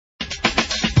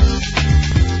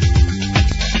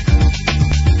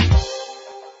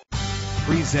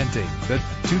Presenting the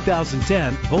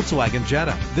 2010 Volkswagen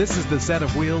Jetta. This is the set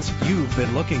of wheels you've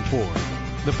been looking for.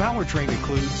 The powertrain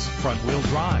includes front-wheel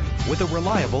drive with a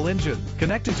reliable engine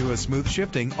connected to a smooth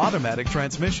shifting automatic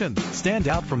transmission. Stand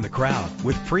out from the crowd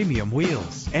with premium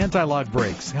wheels. Anti-lock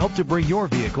brakes help to bring your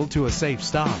vehicle to a safe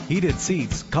stop. Heated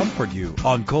seats comfort you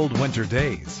on cold winter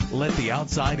days. Let the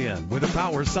outside in with a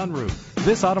power sunroof.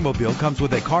 This automobile comes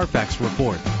with a Carfax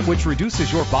report, which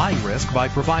reduces your buying risk by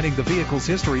providing the vehicle's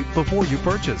history before you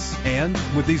purchase. And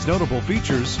with these notable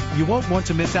features, you won't want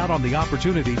to miss out on the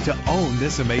opportunity to own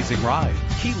this amazing ride.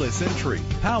 Keyless entry,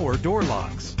 power door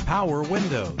locks, power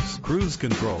windows, cruise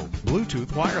control,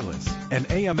 Bluetooth wireless, an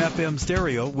AM/FM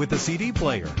stereo with a CD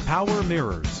player, power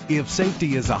mirrors. If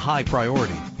safety is a high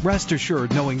priority, rest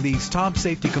assured knowing these top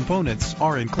safety components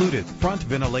are included: front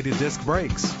ventilated disc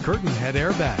brakes, curtain head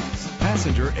airbags,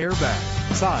 passenger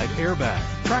airbag, side airbag,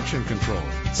 traction control,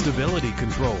 stability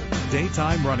control,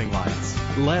 daytime running lights.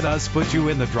 Let us put you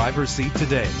in the driver's seat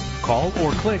today. Call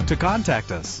or click to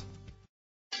contact us.